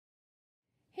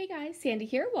Hey guys, Sandy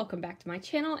here. Welcome back to my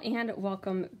channel and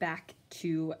welcome back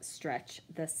to Stretch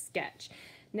the Sketch.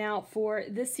 Now for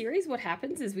this series, what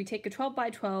happens is we take a 12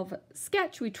 by 12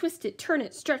 sketch, we twist it, turn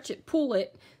it, stretch it, pull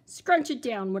it, scrunch it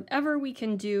down, whatever we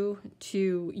can do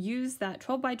to use that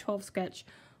 12 by 12 sketch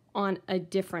on a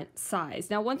different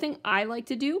size. Now one thing I like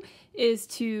to do is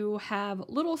to have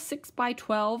little 6 by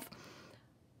 12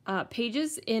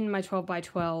 pages in my 12 by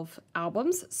 12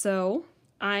 albums. So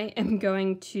I am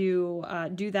going to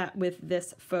do that with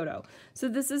this photo. So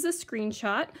this is a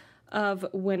screenshot of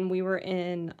when we were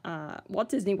in Walt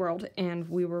Disney World and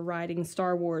we were riding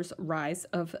Star Wars Rise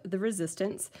of the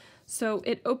Resistance. So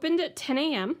it opened at 10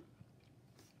 a.m.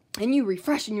 and you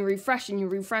refresh and you refresh and you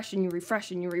refresh and you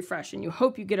refresh and you refresh and you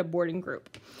hope you get a boarding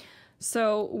group.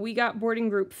 So we got boarding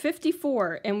group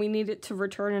 54 and we needed to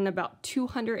return in about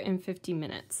 250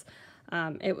 minutes.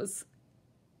 It was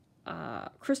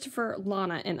Christopher,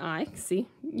 Lana, and I. See,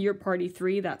 your party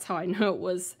 3, that's how I know it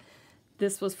was.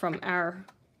 This was from our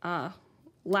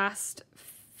last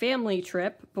family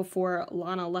trip before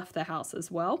Lana left the house as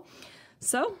well.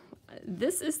 So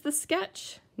this is the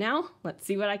sketch. Now let's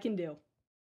see what I can do.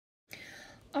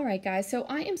 Alright guys, so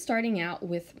I am starting out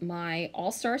with my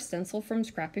All-Star stencil from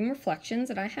Scrapping Reflections,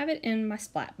 and I have it in my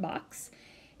splat box.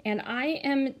 And I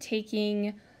am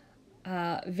taking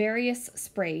various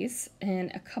sprays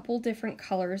in a couple different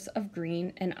colors of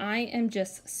green, and I am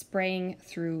just spraying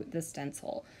through the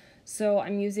stencil. So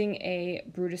I'm using a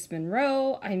Brutus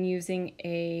Monroe, I'm using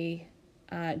a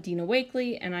Dina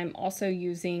Wakley, and I'm also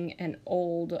using an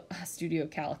old Studio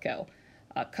Calico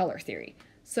Color Theory.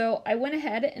 So I went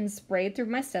ahead and sprayed through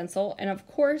my stencil, and of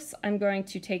course I'm going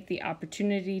to take the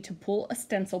opportunity to pull a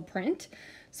stencil print.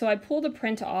 So I pulled a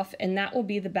print off, and that will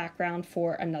be the background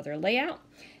for another layout.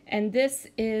 And this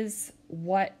is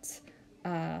what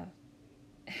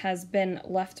has been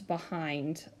left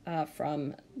behind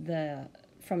from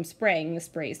spraying the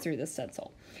sprays through the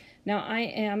stencil. Now I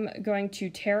am going to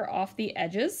tear off the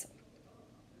edges,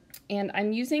 and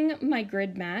I'm using my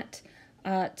grid mat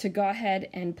to go ahead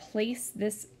and place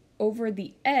this over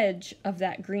the edge of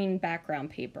that green background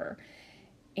paper.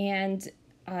 And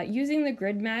using the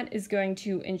grid mat is going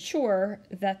to ensure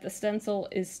that the stencil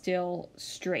is still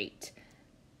straight.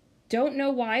 Don't know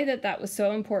why that was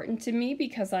so important to me,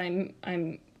 because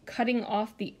I'm cutting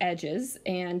off the edges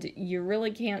and you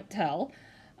really can't tell,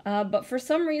 but for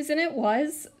some reason it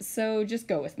was, so just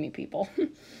go with me, people.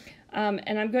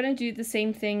 And I'm going to do the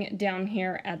same thing down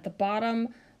here at the bottom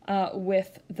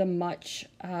with the much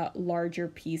larger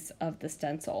piece of the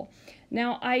stencil.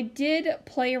 Now I did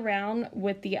play around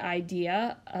with the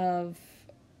idea of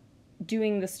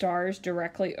doing the stars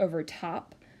directly over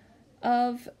top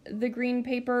of the green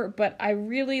paper, but I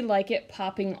really like it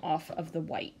popping off of the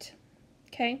white.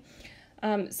 Okay,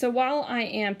 so while I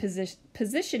am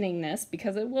positioning this,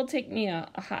 because it will take me a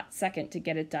hot second to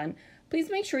get it done,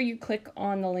 please make sure you click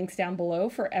on the links down below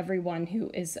for everyone who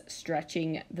is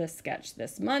stretching the sketch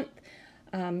this month.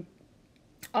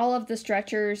 All of the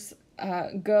stretchers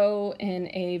go in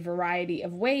a variety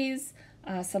of ways.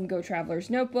 Some go Traveler's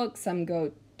Notebook, some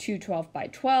go 12 by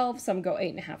 12, some go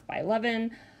 8.5 by 11.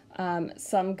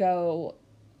 Some go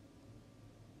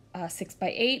 6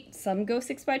 by 8, some go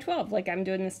 6 by 12, like I'm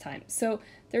doing this time. So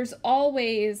there's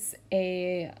always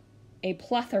a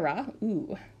plethora,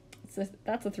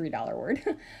 that's a $3 word,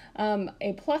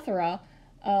 a plethora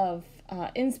of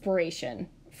inspiration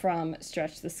from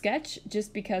Stretch the Sketch,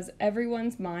 just because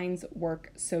everyone's minds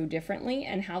work so differently,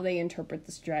 and how they interpret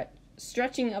the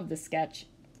stretching of the sketch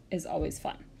is always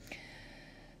fun.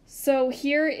 So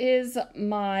here is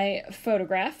my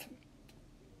photograph,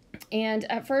 and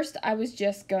at first I was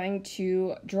just going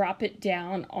to drop it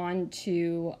down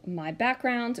onto my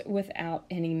background without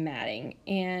any matting,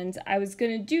 and I was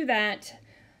going to do that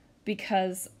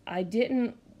because I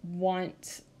didn't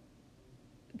want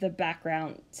the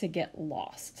background to get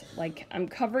lost. Like, I'm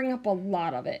covering up a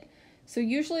lot of it. So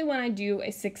usually when I do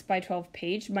a 6 by 12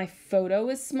 page, my photo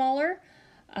is smaller,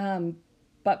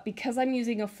 but because I'm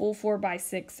using a full 4 by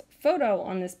 6 photo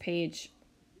on this page,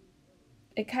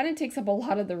 it kind of takes up a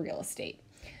lot of the real estate.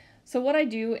 So what I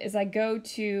do is I go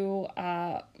to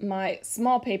my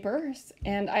small papers,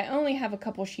 and I only have a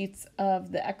couple sheets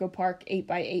of the Echo Park 8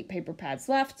 by 8 paper pads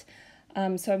left.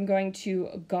 So I'm going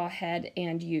to go ahead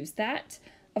and use that.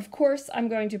 Of course, I'm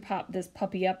going to pop this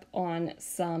puppy up on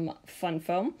some fun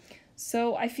foam.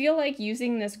 So I feel like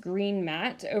using this green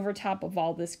mat over top of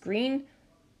all this green,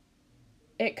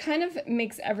 it kind of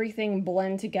makes everything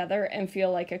blend together and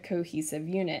feel like a cohesive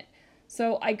unit.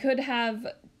 So I could have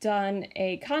done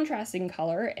a contrasting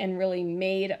color and really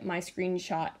made my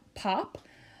screenshot pop,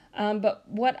 But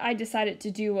what I decided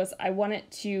to do was I wanted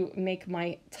to make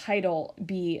my title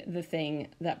be the thing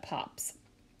that pops.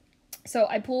 So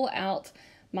I pull out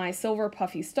my silver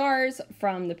puffy stars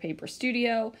from the Paper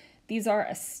Studio. These are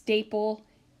a staple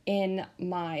in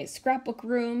my scrapbook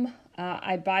room.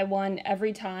 I buy one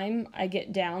every time I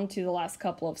get down to the last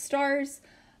couple of stars.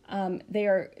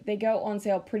 They go on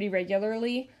sale pretty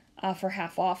regularly for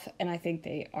half off, and I think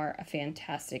they are a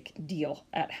fantastic deal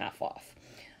at half off.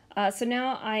 So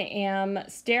now I am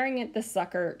staring at this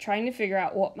sucker, trying to figure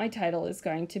out what my title is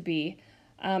going to be,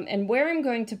 and where I'm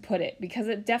going to put it, because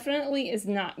it definitely is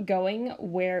not going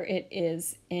where it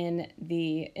is in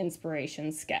the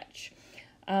inspiration sketch.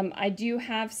 I do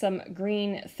have some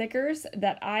green thickers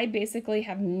that I basically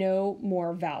have no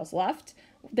more vowels left.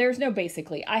 There's no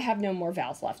basically, I have no more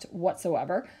vowels left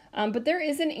whatsoever, but there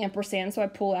is an ampersand, so I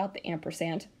pull out the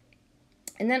ampersand.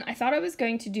 And then I thought I was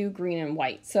going to do green and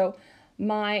white. So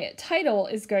my title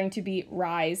is going to be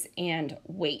Rise and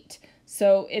Wait.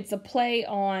 So it's a play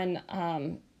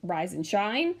on Rise and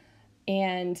Shine,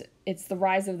 and it's the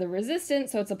rise of the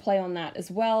resistance, so it's a play on that as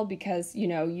well, because, you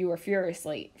know, you are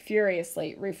furiously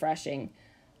refreshing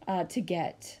to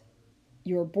get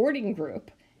your boarding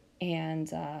group,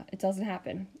 and it doesn't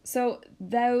happen. So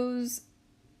those,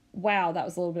 wow, that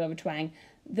was a little bit of a twang.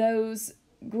 Those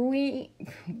green,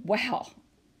 wow,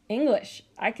 English,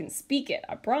 I can speak it,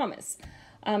 I promise.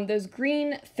 Those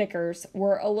green thickers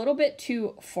were a little bit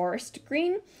too forest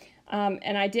green,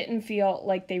 and I didn't feel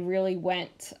like they really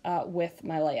went with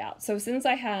my layout. So since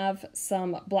I have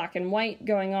some black and white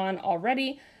going on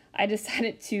already, I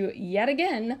decided to yet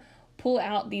again pull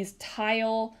out these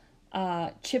tile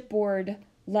chipboard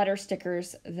letter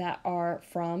stickers that are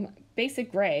from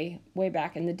Basic Gray way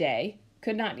back in the day.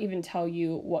 Could not even tell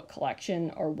you what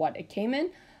collection or what it came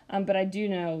in, but I do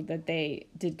know that they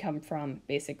did come from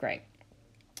Basic Gray.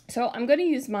 So I'm going to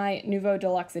use my Nouveau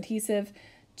Deluxe adhesive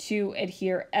to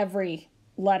adhere every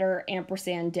letter,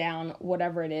 ampersand down,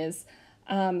 whatever it is,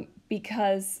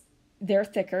 because they're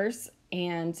thickers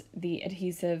and the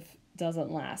adhesive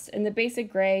doesn't last. And the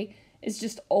Basic Gray is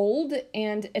just old,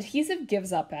 and adhesive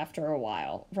gives up after a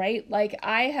while, right? Like,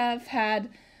 I have had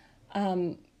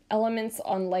elements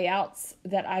on layouts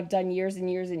that I've done years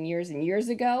and years and years and years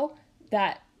ago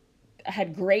that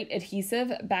had great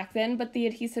adhesive back then, but the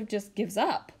adhesive just gives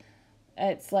up.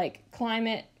 It's like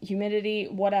climate, humidity,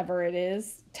 whatever it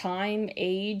is, time,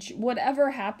 age,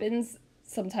 whatever happens,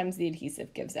 sometimes the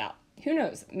adhesive gives out. Who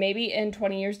knows? Maybe in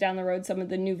 20 years down the road, some of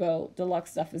the Nouveau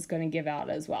Deluxe stuff is going to give out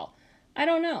as well. I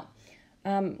don't know.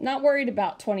 Not worried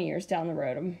about 20 years down the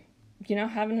road. I'm, you know,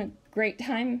 having a great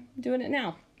time doing it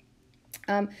now.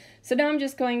 So now I'm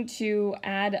just going to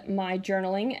add my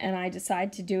journaling, and I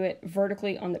decide to do it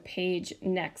vertically on the page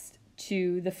next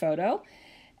to the photo.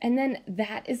 And then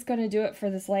that is going to do it for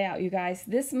this layout, you guys.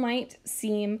 This might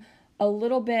seem a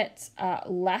little bit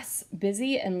less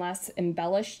busy and less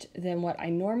embellished than what I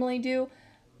normally do,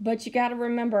 but you got to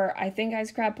remember, I think I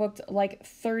scrapbooked like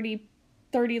 30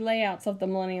 layouts of the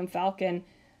Millennium Falcon.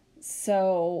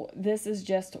 So this is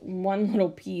just one little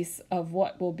piece of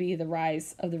what will be the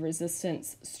Rise of the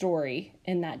Resistance story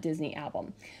in that Disney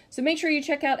album. So make sure you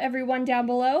check out everyone down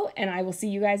below, and I will see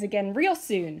you guys again real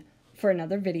soon for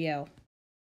another video.